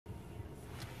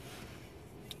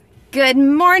Good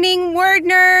morning, Word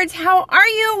Nerds. How are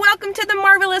you? Welcome to the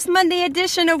marvelous Monday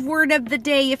edition of Word of the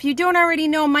Day. If you don't already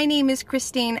know, my name is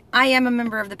Christine. I am a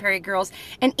member of the Perry Girls,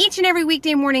 and each and every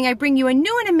weekday morning I bring you a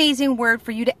new and amazing word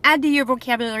for you to add to your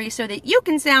vocabulary so that you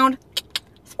can sound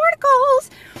SMARTICLES.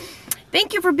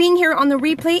 Thank you for being here on the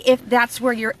replay. If that's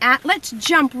where you're at, let's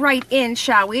jump right in,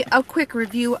 shall we? A quick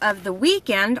review of the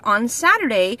weekend. On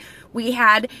Saturday, we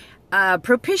had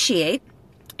propitiate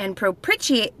and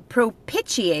propitiate.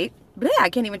 Bleh, I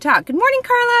can't even talk. Good morning,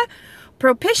 Carla.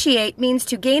 Propitiate means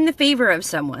to gain the favor of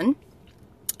someone.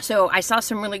 So I saw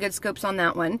some really good scopes on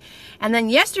that one. And then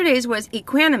yesterday's was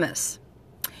equanimous.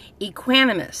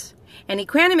 Equanimous. And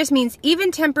equanimous means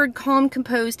even-tempered, calm,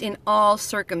 composed in all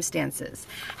circumstances.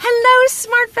 Hello,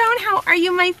 smartphone. How are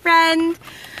you, my friend?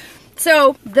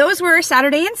 So those were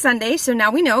Saturday and Sunday. So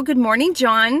now we know. Good morning,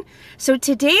 John. So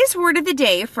today's word of the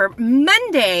day for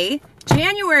Monday,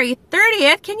 January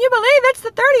 30th. Can you believe it's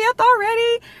the 30th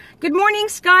already? Good morning,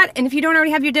 Scott. And if you don't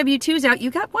already have your W-2s out,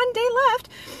 you got one day left.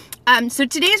 So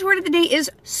today's word of the day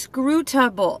is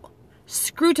scrutable.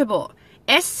 Scrutable.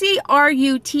 S-C-R-U-T-A-B-L-E.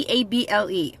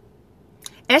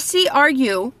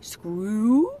 S-C-R-U,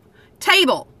 screw,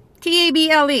 table,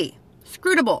 T-A-B-L-E,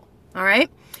 scrutable, all right?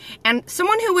 And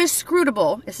someone who is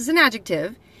scrutable, this is an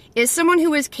adjective, is someone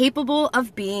who is capable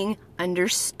of being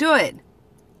understood.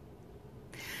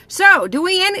 So, do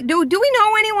we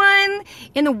know anyone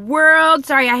in the world?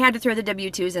 Sorry, I had to throw the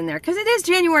W-2s in there because it is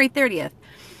January 30th.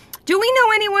 Do we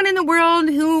know anyone in the world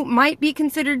who might be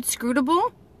considered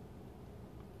scrutable?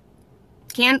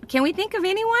 Can we think of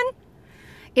anyone?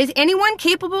 Is anyone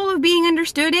capable of being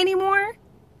understood anymore?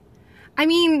 I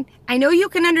mean, I know you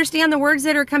can understand the words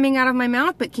that are coming out of my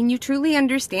mouth, but can you truly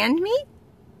understand me?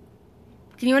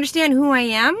 Can you understand who I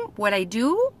am, what I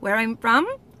do, where I'm from?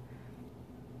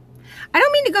 I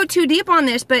don't mean to go too deep on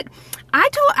this, but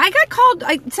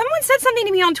someone said something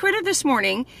to me on Twitter this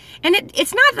morning, and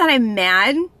it's not that I'm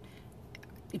mad.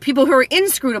 People who are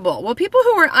inscrutable. Well, people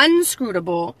who are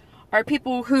unscrutable are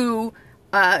people who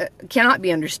cannot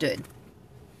be understood.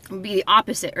 It would be the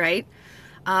opposite, right?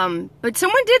 But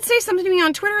someone did say something to me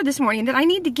on Twitter this morning that I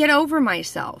need to get over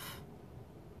myself.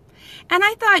 And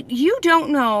I thought, you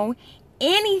don't know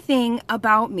anything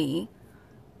about me.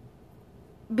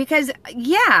 Because,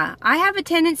 yeah, I have a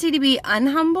tendency to be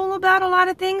unhumble about a lot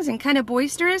of things and kind of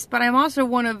boisterous, but I'm also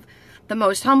one of the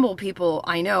most humble people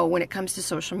I know when it comes to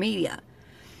social media.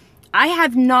 I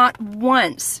have not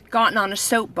once gotten on a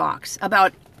soapbox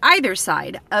about either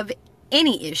side of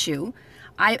any issue.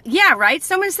 Yeah, right?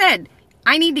 Someone said,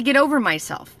 I need to get over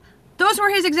myself. Those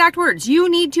were his exact words. You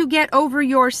need to get over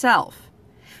yourself.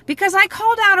 Because I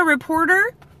called out a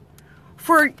reporter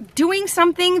for doing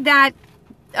something that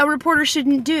a reporter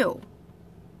shouldn't do.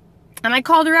 And I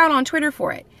called her out on Twitter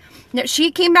for it. Now, she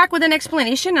came back with an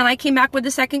explanation, and I came back with the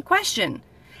second question.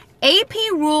 AP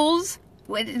rules,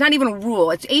 well, it's not even a rule,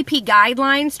 it's AP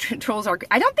guidelines. Trolls are,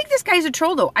 I don't think this guy's a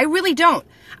troll, though. I really don't.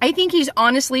 I think he's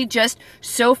honestly just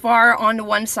so far on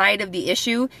one side of the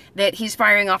issue that he's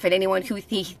firing off at anyone who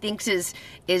he thinks is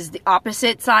the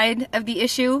opposite side of the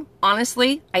issue.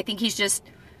 Honestly, I think he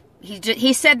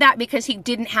said that because he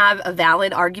didn't have a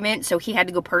valid argument, so he had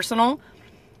to go personal.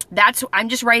 I'm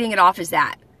just writing it off as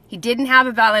that. He didn't have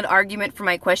a valid argument for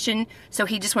my question, so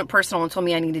he just went personal and told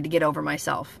me I needed to get over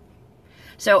myself.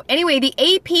 So anyway, the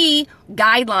AP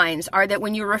guidelines are that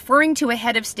when you're referring to a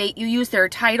head of state, you use their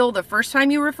title the first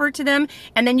time you refer to them,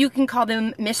 and then you can call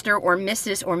them Mr. or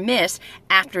Mrs. or Miss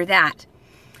after that.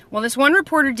 Well, this one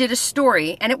reporter did a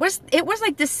story, and it was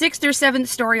like the 6th or 7th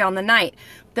story on the night.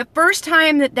 The first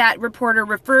time that reporter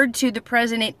referred to the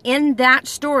president in that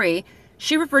story,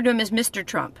 she referred to him as Mr.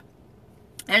 Trump.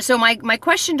 And so my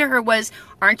question to her was,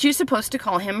 aren't you supposed to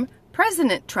call him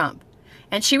President Trump?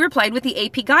 And she replied with the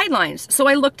AP guidelines. So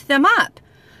I looked them up.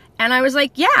 And I was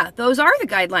like, yeah, those are the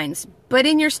guidelines. But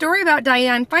in your story about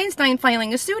Dianne Feinstein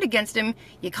filing a suit against him,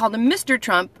 you called him Mr.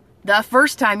 Trump the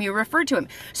first time you referred to him.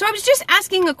 So I was just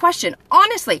asking a question.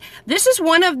 Honestly, this is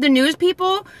one of the news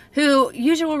people who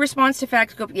usual response to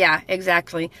facts go, yeah,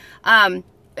 exactly. I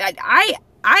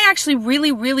actually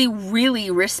really, really, really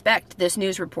respect this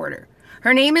news reporter.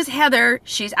 Her name is Heather.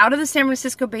 She's out of the San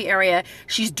Francisco Bay Area.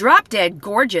 She's drop dead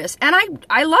gorgeous. And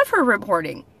I love her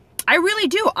reporting. I really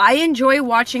do. I enjoy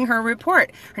watching her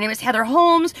report. Her name is Heather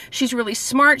Holmes. She's really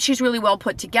smart. She's really well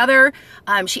put together.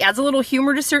 She adds a little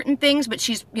humor to certain things, but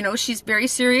she's very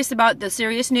serious about the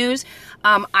serious news.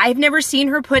 I've never seen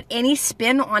her put any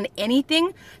spin on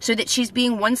anything so that she's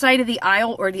being one side of the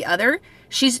aisle or the other.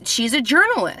 She's a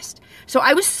journalist. So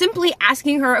I was simply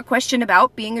asking her a question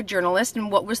about being a journalist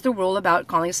and what was the rule about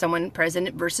calling someone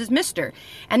president versus Mr.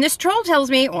 And this troll tells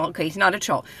me, well, okay, he's not a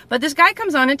troll, but this guy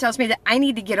comes on and tells me that I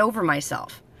need to get over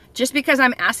myself just because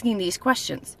I'm asking these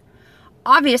questions.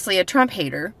 Obviously a Trump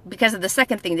hater because of the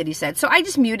second thing that he said. So I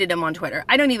just muted him on Twitter.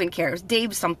 I don't even care. It was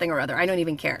Dave something or other. I don't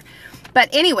even care. But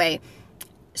anyway,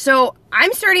 so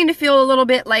I'm starting to feel a little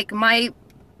bit like I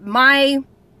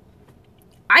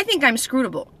think I'm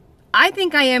scrutable. I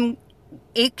think I am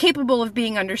capable of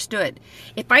being understood.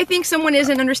 If I think someone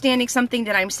isn't understanding something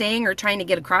that I'm saying or trying to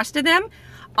get across to them,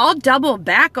 I'll double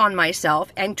back on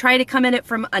myself and try to come at it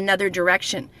from another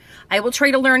direction. I will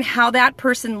try to learn how that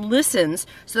person listens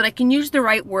so that I can use the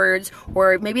right words,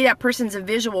 or maybe that person's a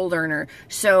visual learner.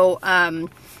 So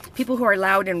people who are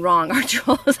loud and wrong are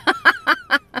trolls.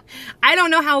 I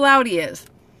don't know how loud he is.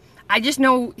 I just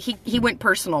know he went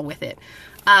personal with it.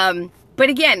 But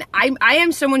again, I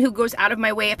am someone who goes out of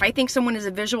my way. If I think someone is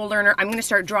a visual learner, I'm going to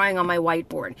start drawing on my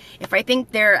whiteboard. If I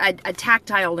think they're a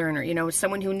tactile learner, you know,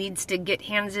 someone who needs to get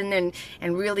hands in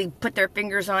and really put their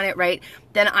fingers on it, right,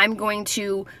 then I'm going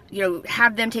to, you know,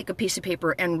 have them take a piece of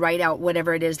paper and write out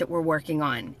whatever it is that we're working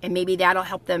on. And maybe that'll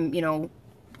help them, you know,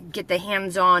 get the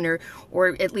hands on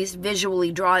or at least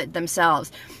visually draw it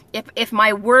themselves. If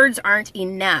my words aren't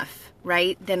enough,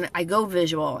 right, then I go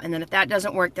visual, and then if that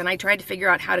doesn't work, then I try to figure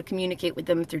out how to communicate with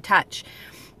them through touch.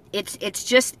 It's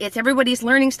everybody's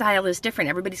learning style is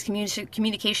different. Everybody's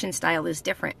communication style is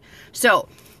different. So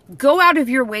go out of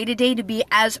your way today to be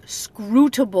as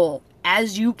scrutable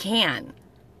as you can.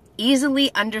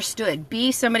 Easily understood.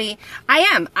 Be somebody.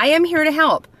 I am here to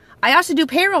help. I also do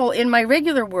payroll in my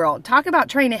regular world. Talk about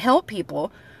trying to help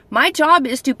people. My job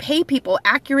is to pay people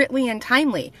accurately and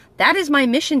timely. That is my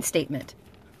mission statement.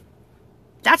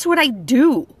 That's what I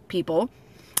do, people.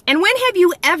 And when have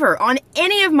you ever, on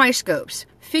any of my scopes,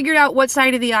 figured out what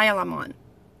side of the aisle I'm on?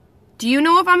 Do you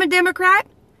know if I'm a Democrat?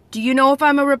 Do you know if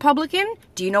I'm a Republican?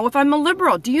 Do you know if I'm a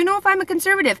liberal? Do you know if I'm a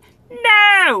conservative?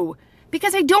 No!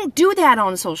 Because I don't do that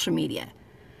on social media.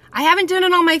 I haven't done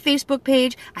it on my Facebook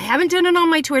page. I haven't done it on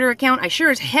my Twitter account. I sure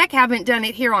as heck haven't done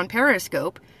it here on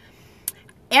Periscope.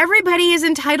 Everybody is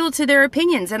entitled to their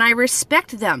opinions, and I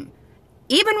respect them.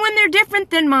 Even when they're different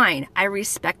than mine, I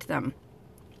respect them.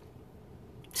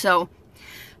 So,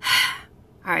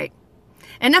 all right.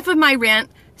 Enough of my rant.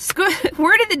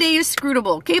 Word of the day is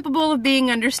scrutable, capable of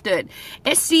being understood.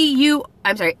 S-C-R-U-T-A-B-L-E.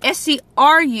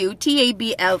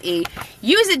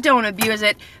 Use it, don't abuse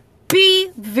it.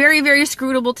 Be very, very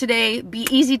scrutable today. Be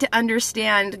easy to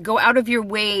understand. Go out of your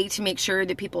way to make sure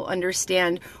that people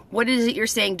understand what it is that you're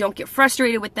saying. Don't get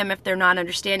frustrated with them if they're not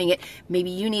understanding it. Maybe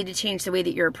you need to change the way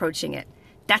that you're approaching it.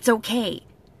 That's okay.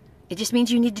 It just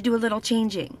means you need to do a little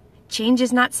changing. Change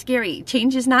is not scary.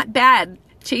 Change is not bad.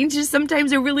 Change is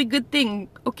sometimes a really good thing.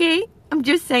 Okay? I'm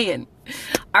just saying.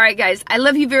 All right, guys. I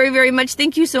love you very, very much.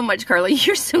 Thank you so much, Carla.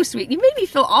 You're so sweet. You made me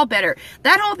feel all better.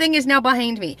 That whole thing is now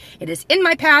behind me. It is in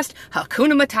my past.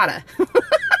 Hakuna Matata.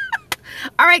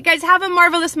 All right, guys. Have a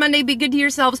marvelous Monday. Be good to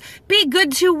yourselves. Be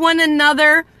good to one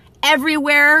another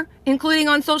everywhere, including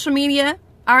on social media.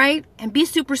 All right? And be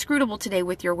super scrutable today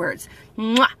with your words.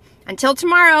 Mwah. Until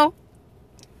tomorrow.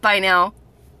 Bye now.